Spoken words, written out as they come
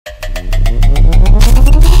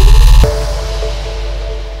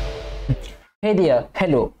Hey there,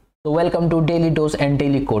 hello. So welcome to Daily Dose and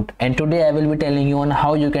Daily Code. And today I will be telling you on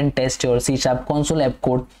how you can test your C# console app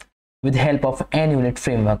code with help of NUnit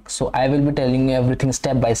framework. So I will be telling you everything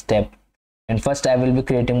step by step. And first I will be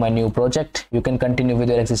creating my new project. You can continue with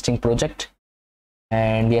your existing project.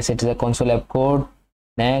 And yes, it is a console app code.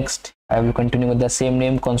 Next, I will continue with the same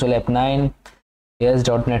name, console app 9. Yes,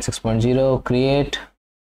 .NET 6.0, create.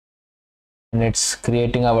 And it's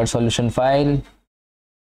creating our solution file.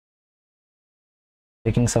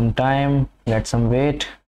 Taking some time, let some wait.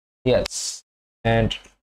 Yes, and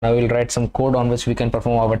now we'll write some code on which we can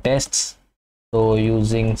perform our tests. So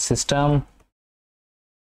using system,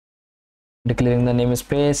 declaring the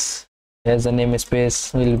namespace. As the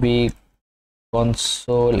namespace will be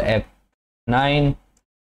console app 9,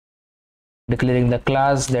 declaring the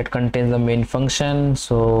class that contains the main function.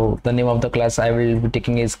 So the name of the class I will be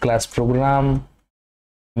taking is class program,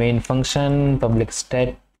 main function, public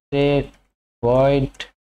static void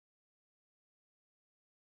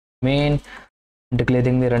main,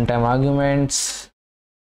 declaring the runtime arguments,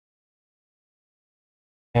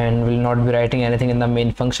 and will not be writing anything in the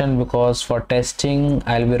main function because for testing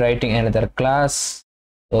I'll be writing another class.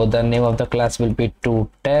 So the name of the class will be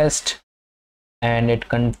toTest, and it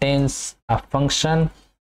contains a function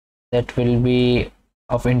that will be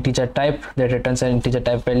of integer type that returns an integer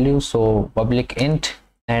type value, so public int,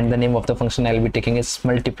 and the name of the function I'll be taking is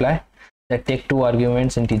multiply, that take two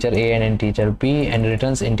arguments, integer a and integer b, and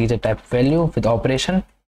returns integer type value with operation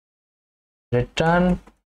return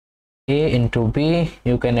a into b.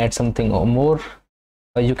 You can add something or more,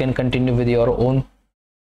 or you can continue with your own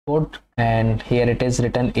code, and here it is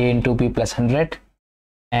return a into b plus 100.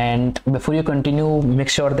 And before you continue, make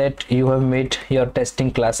sure that you have made your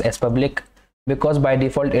testing class as public, because by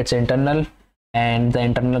default it's internal and the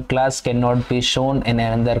internal class cannot be shown in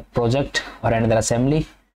another project or another assembly.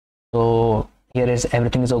 So here is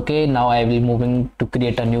everything is okay. Now I will be moving to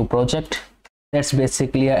create a new project. That's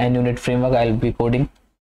basically a NUnit framework I'll be coding.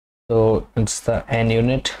 So it's the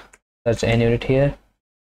NUnit, search NUnit here,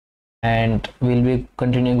 and we'll be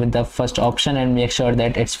continuing with the first option and make sure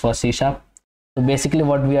that it's for C#. So basically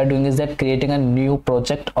what we are doing is that creating a new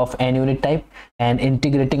project of NUnit type and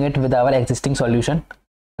integrating it with our existing solution,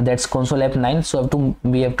 that's console app 9. So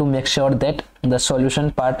we have to make sure that the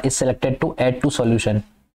solution part is selected to add to solution.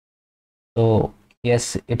 So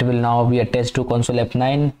yes, it will now be attached to console app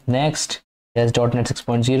 9. Next, there's .NET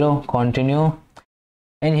 6.0, continue,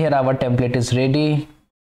 and here our template is ready.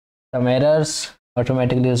 Some errors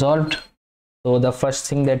automatically resolved. So the first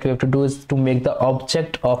thing that we have to do is to make the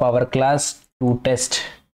object of our class toTest.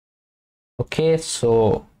 Okay,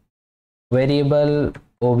 so variable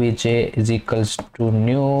obj is equals to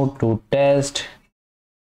new toTest.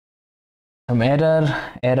 Some error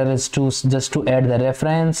is to just to add the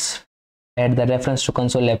reference to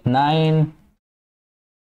console app 9.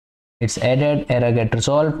 It's added, error get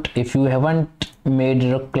resolved. If you haven't made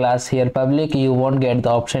your class here public, you won't get the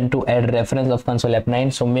option to add reference of console app 9.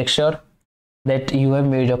 So make sure that you have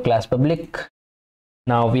made your class public.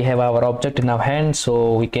 Now we have our object in our hand,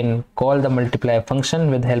 so we can call the multiply function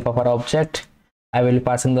with help of our object. I will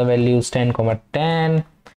pass in the values 10, 10.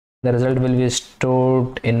 The result will be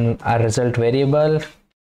stored in our result variable,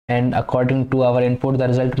 and according to our input the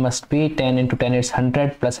result must be 10 into 10 is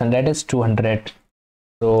 100 plus 100 is 200.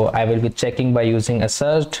 So I will be checking by using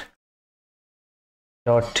assert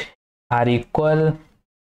dot r equal,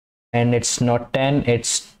 and it's not 10,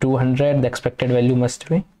 it's 200. The expected value must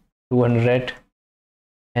be 200.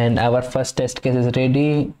 And our first test case is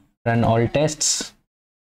ready. Run all tests,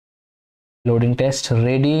 loading test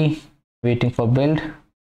ready, waiting for build,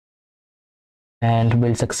 and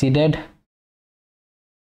build succeeded,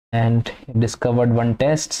 and discovered one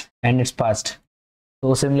test and it's passed.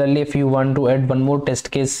 So similarly, if you want to add one more test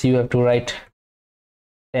case, you have to write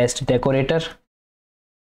test decorator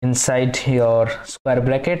inside your square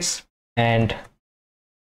brackets and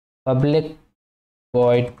public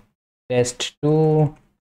void test2.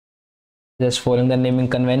 Just following the naming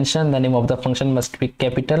convention, the name of the function must be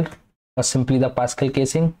capital or simply the Pascal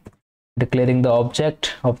casing. Declaring the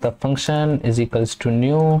object of the function is equals to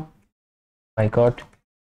new. I got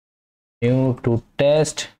new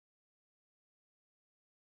toTest,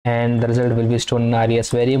 and the result will be stored in res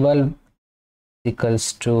variable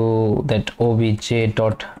equals to that obj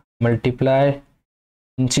dot multiply.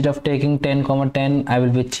 Instead of taking 10, 10, I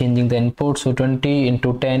will be changing the input. So 20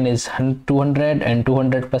 into 10 is 200, and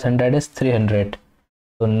 200 plus 100 is 300.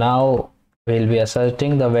 So now we'll be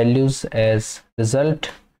asserting the values as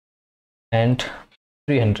result and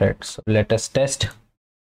 300. So let us test.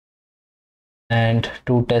 and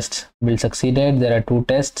two tests will succeeded. There are two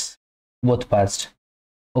tests. both passed.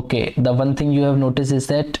 Okay, the one thing you have noticed is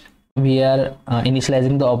that we are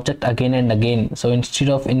initializing the object again and again. So instead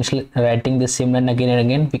of writing the same line again and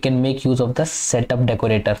again, we can make use of the setup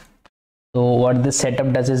decorator. So what this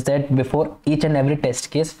setup does is that before each and every test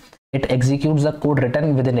case, it executes the code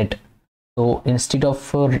written within it. So instead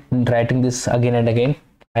of writing this again and again,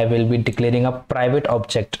 I will be declaring a private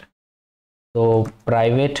object. So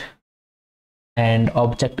private, and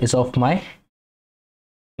object is of my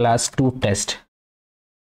class 2 test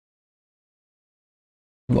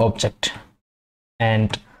object,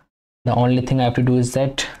 and the only thing I have to do is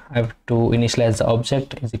that I have to initialize the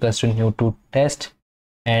object is equals to new to test,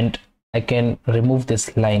 and I can remove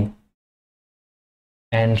this line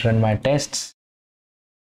and run my tests,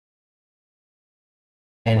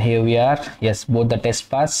 and here we are. Yes, both the tests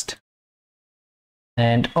passed.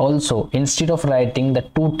 And also, instead of writing the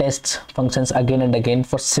two tests functions again and again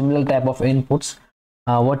for similar type of inputs,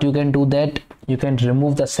 what you can do that you can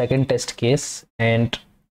remove the second test case and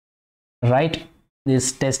write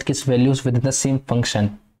these test case values within the same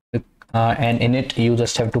function, and in it you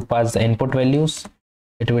just have to pass the input values.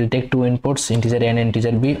 It will take two inputs, integer a and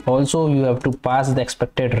integer b. Also you have to pass the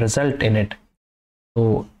expected result in it.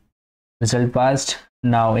 So result passed.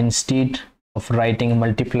 Now instead of writing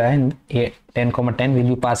multiply in 10 comma 10,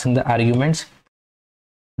 we'll be passing the arguments,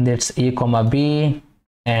 that's a comma b,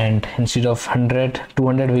 and instead of 100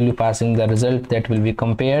 200 we'll be passing the result that will be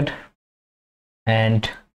compared. And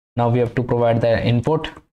now we have to provide the input,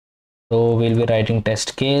 so we'll be writing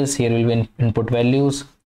test case. Here will be input values.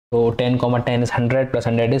 So 10 comma 10 is 100 plus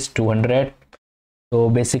 100 is 200. So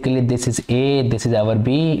basically this is a, this is our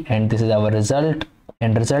b, and this is our result,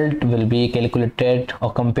 and result will be calculated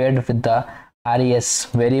or compared with the res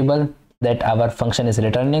variable that our function is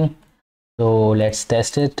returning. So let's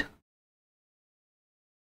test it,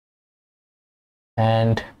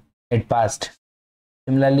 and it passed.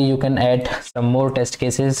 Similarly, you can add some more test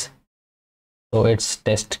cases. So it's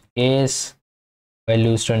test case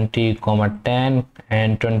values 20 comma 10,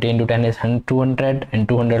 and 20 into 10 is 200, and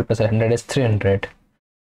 200 plus 100 is 300,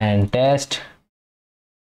 and test,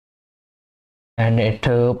 and it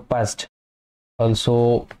passed.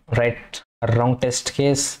 Also write a wrong test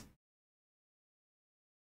case.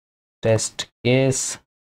 Test case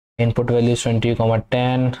input value 20 comma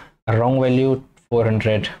 10, a wrong value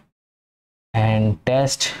 400, and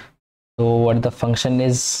test. So what the function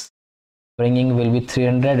is bringing will be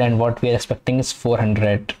 300, and what we are expecting is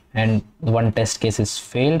 400, and one test case is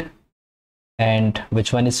failed. And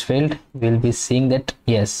which one is failed? We'll be seeing that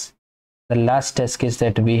yes, the last test case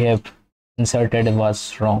that we have inserted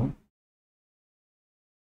was wrong.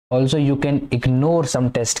 Also you can ignore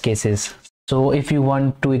some test cases. So if you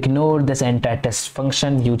want to ignore this entire test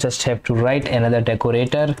function, you just have to write another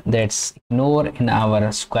decorator, that's ignore in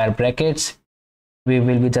our square brackets. We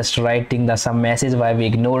will be just writing the some message why we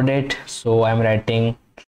ignored it. So I'm writing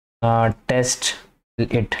test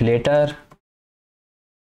it later,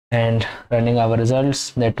 and running our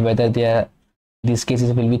results, that whether these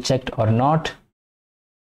cases will be checked or not.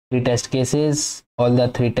 3 test cases, all the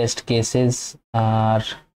 3 test cases are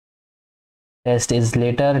test is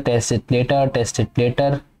later, test it later, test it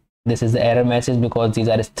later. This is the error message because these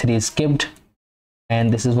are 3 skipped,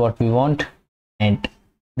 and this is what we want, and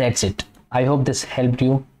that's it. I hope this helped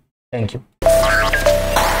you. Thank you.